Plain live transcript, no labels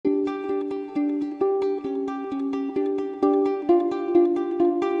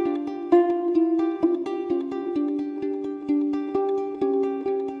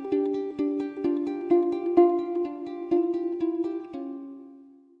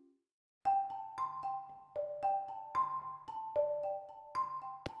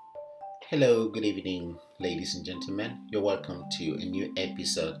Hello, good evening, ladies and gentlemen. You're welcome to a new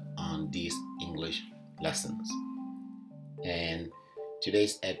episode on these English lessons. And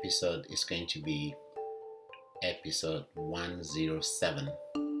today's episode is going to be episode 107.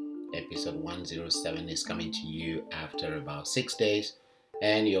 Episode 107 is coming to you after about 6 days,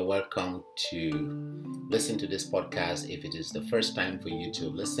 and you're welcome to listen to this podcast. If it is the first time for you to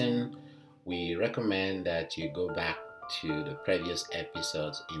listen, we recommend that you go back to the previous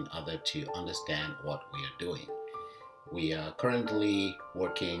episodes in order to understand what we are doing. We are currently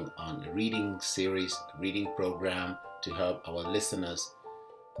working on a reading series, reading program to help our listeners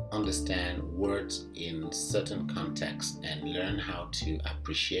understand words in certain contexts and learn how to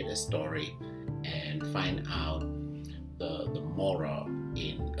appreciate a story and find out the moral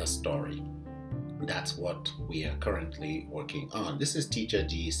in a story. That's what we are currently working on. This is Teacher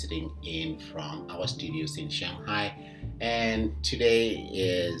G sitting in from our studios in Shanghai, and today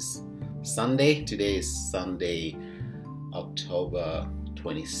is Sunday. Today is Sunday, October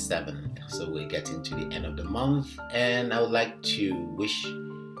 27th. So we're getting to the end of the month, and I would like to wish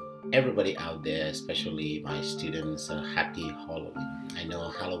everybody out there, especially my students, a happy Halloween. I know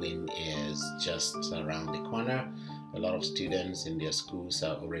Halloween is just around the corner. A lot of students in their schools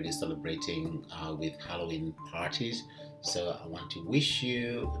are already celebrating with Halloween parties. So I want to wish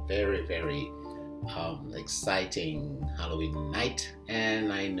you a very, very exciting Halloween night.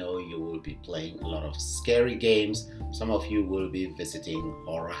 And I know you will be playing a lot of scary games. Some of you will be visiting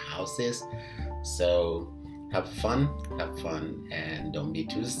horror houses. So have fun, and don't be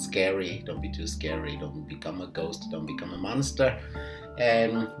too scary. Don't become a ghost, don't become a monster.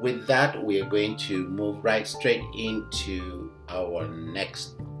 And with that, we are going to move right straight into our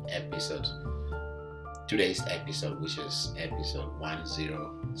next episode, today's episode, which is episode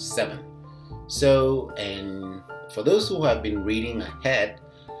 107. So, and for those who have been reading ahead,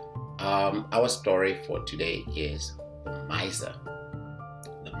 our story for today is the miser.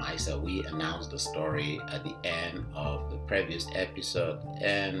 We announced the story at the end of the previous episode,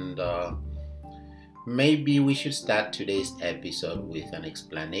 and maybe we should start today's episode with an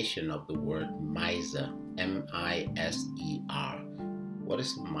explanation of the word miser. M-I-S-E-R. What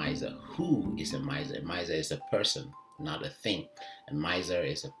is a miser? Who is a miser? A miser is a person, not a thing. A miser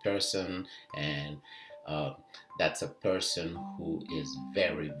is a person, and that's a person who is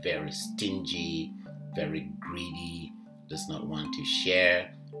very, very stingy, very greedy, does not want to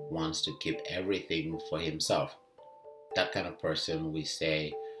share, wants to keep everything for himself. That kind of person, we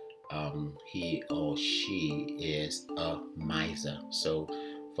say he or she is a miser. So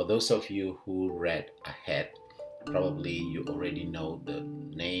for those of you who read ahead, probably you already know the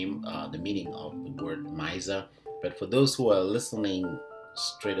name, the meaning of the word miser. But for those who are listening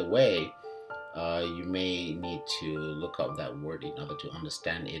straight away, you may need to look up that word in order to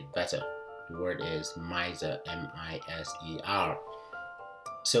understand it better. The word is miser, M-I-S-E-R.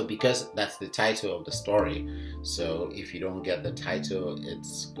 So because that's the title of the story, so if you don't get the title,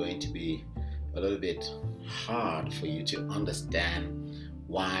 it's going to be a little bit hard for you to understand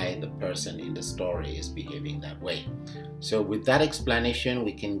why the person in the story is behaving that way. So with that explanation,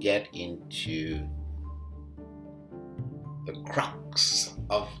 we can get into the crux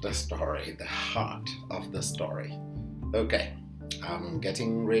of the story, the heart of the story. Okay, I'm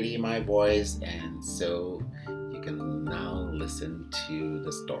getting ready my voice, and so you can now listen to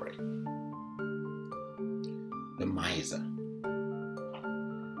the story. The miser.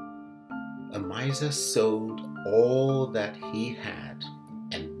 A miser sold all that he had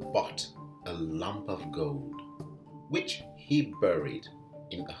and bought a lump of gold, which he buried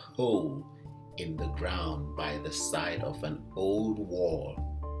in a hole in the ground by the side of an old wall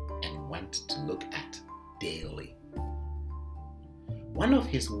and went to look at daily. One of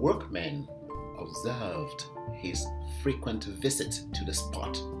his workmen observed his frequent visit to the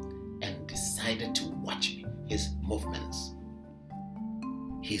spot and decided to watch his movements.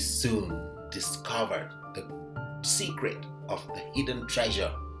 He soon discovered the secret of the hidden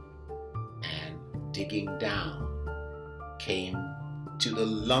treasure, and digging down, came to the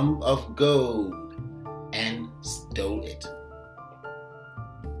lump of gold and stole it.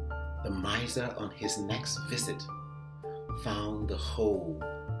 The miser, on his next visit, found the hole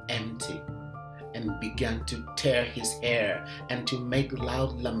empty and began to tear his hair and to make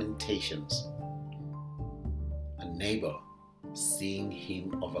loud lamentations. A neighbor, seeing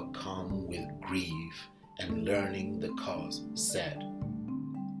him overcome with grief and learning the cause, said,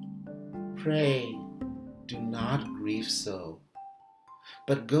 "Pray, do not grieve so,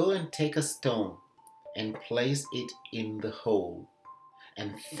 but go and take a stone and place it in the hole,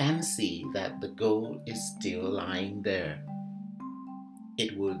 and fancy that the gold is still lying there.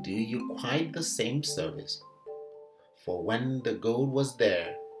 it will do you quite the same service. For when the gold was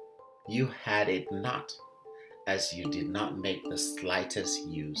there, you had it not, as you did not make the slightest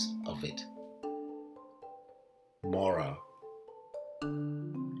use of it. Moral: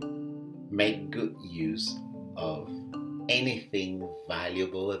 make good use of anything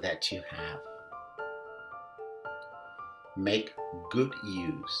valuable that you have. Make good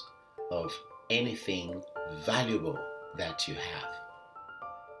use of anything valuable that you have.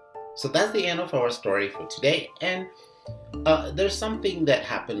 So that's the end of our story for today. And there's something that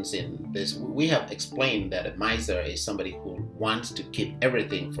happens in this. We have explained that a miser is somebody who wants to keep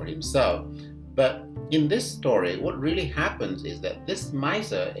everything for himself. But in this story, what really happens is that this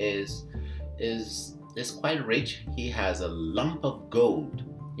miser is quite rich. He has a lump of gold.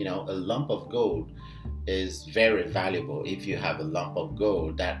 You know, a lump of gold is very valuable. If you have a lump of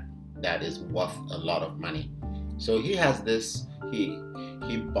gold, that is worth a lot of money. So he has this.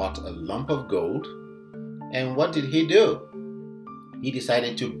 He bought a lump of gold, and what did he do? He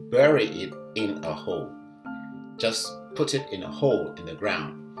decided to bury it in a hole. Just put it in a hole in the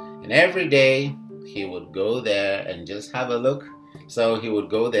ground. And every day he would go there and just have a look. So he would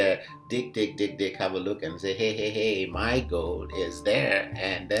go there, dig, have a look and say, hey, my gold is there.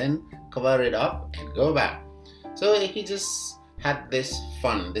 And then cover it up and go back. So he just had this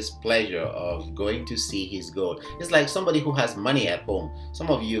fun, this pleasure of going to see his gold. It's like somebody who has money at home.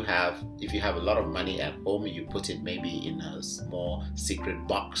 Some of you have, if you have a lot of money at home, you put it maybe in a small secret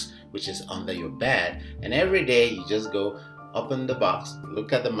box, which is under your bed. And every day you just go open the box,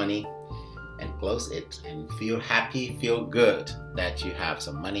 look at the money, and close it, and feel happy, feel good that you have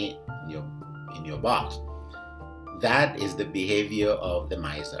some money in your box. That is the behavior of the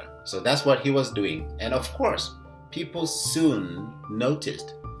miser. So that's what he was doing. And of course, people soon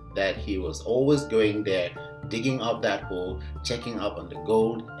noticed that he was always going there, digging up that hole, checking up on the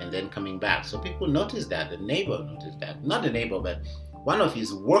gold, and then coming back. So people noticed that. The neighbor noticed that. Not the neighbor, but one of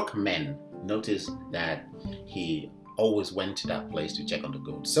his workmen noticed that he always went to that place to check on the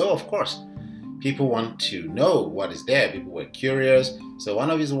gold. So of course, people want to know what is there. People were curious. So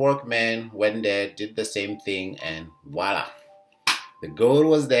one of his workmen went there, did the same thing, and voila, the gold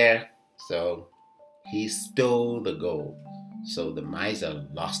was there. So he stole the gold. So the miser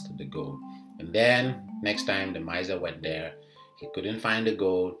lost the gold. And then next time the miser went there, he couldn't find the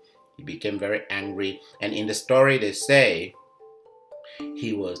gold. He became very angry. And in the story they say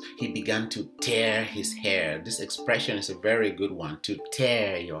he began to tear his hair. This expression is a very good one, to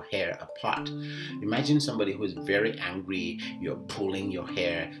tear your hair apart. Imagine somebody who is very angry. You're pulling your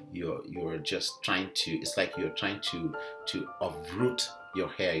hair. You're just trying to, it's like you're trying to uproot your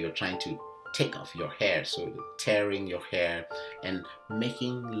hair. You're trying to take off your hair. So tearing your hair and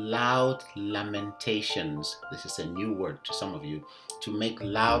making loud lamentations. This is a new word to some of you. To make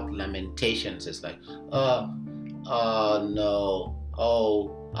loud lamentations is like, oh no,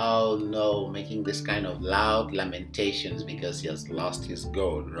 oh no, making this kind of loud lamentations because he has lost his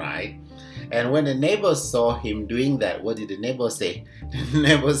gold, right? And when the neighbors saw him doing that, what did the neighbor say? The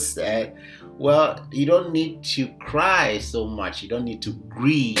neighbor said, well, you don't need to cry so much. You don't need to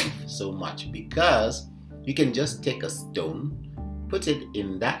grieve so much, because you can just take a stone, put it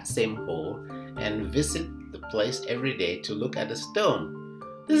in that same hole, and visit the place every day to look at the stone.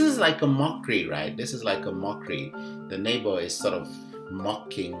 This is like a mockery, right? This is like a mockery. The neighbor is sort of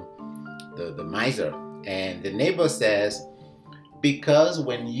mocking the miser. And the neighbor says, because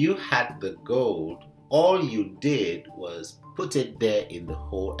when you had the gold, all you did was put it there in the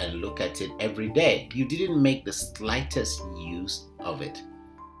hole and look at it every day. You didn't make the slightest use of it.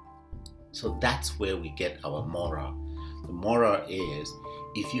 So that's where we get our moral. The moral is,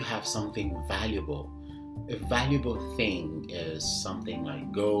 if you have something valuable, a valuable thing is something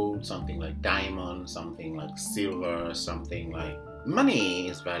like gold, something like diamond, something like silver, something like money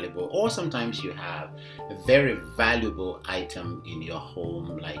is valuable. Or sometimes you have a very valuable item in your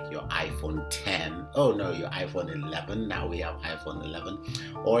home, like your iPhone 10. Oh no, your iPhone 11. Now we have iPhone 11.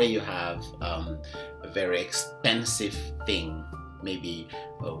 Or you have a very expensive thing, maybe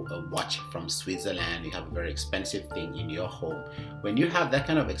a watch from Switzerland. You have a very expensive thing in your home. When you have that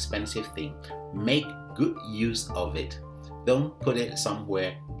kind of expensive thing, make good use of it. Don't put it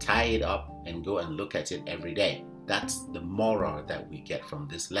somewhere, tie it up, and go and look at it every day. That's the moral that we get from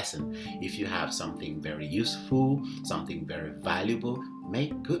this lesson. If you have something very useful, something very valuable,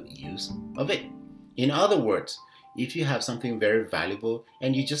 make good use of it. In other words, if you have something very valuable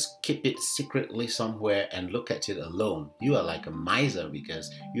and you just keep it secretly somewhere and look at it alone, you are like a miser, because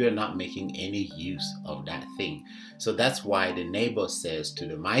you are not making any use of that thing. So that's why the neighbor says to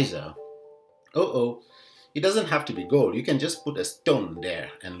the miser, oh, It doesn't have to be gold. You can just put a stone there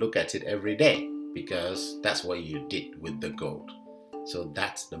and look at it every day, because that's what you did with the gold. So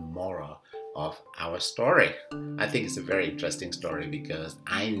that's the moral of our story. I think it's a very interesting story because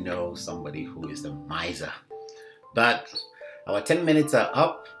I know somebody who is a miser. But our 10 minutes are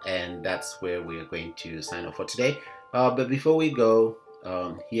up, and that's where we are going to sign off for today. But before we go,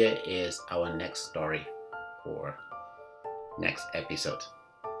 here is our next story for next episode.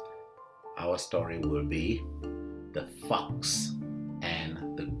 Our story will be The Fox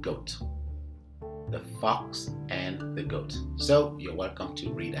and the Goat. The Fox and the Goat. So you're welcome to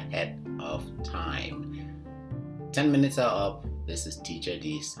read ahead of time. 10 minutes are up. This is Teacher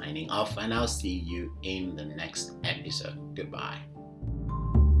D signing off, and I'll see you in the next episode. Goodbye.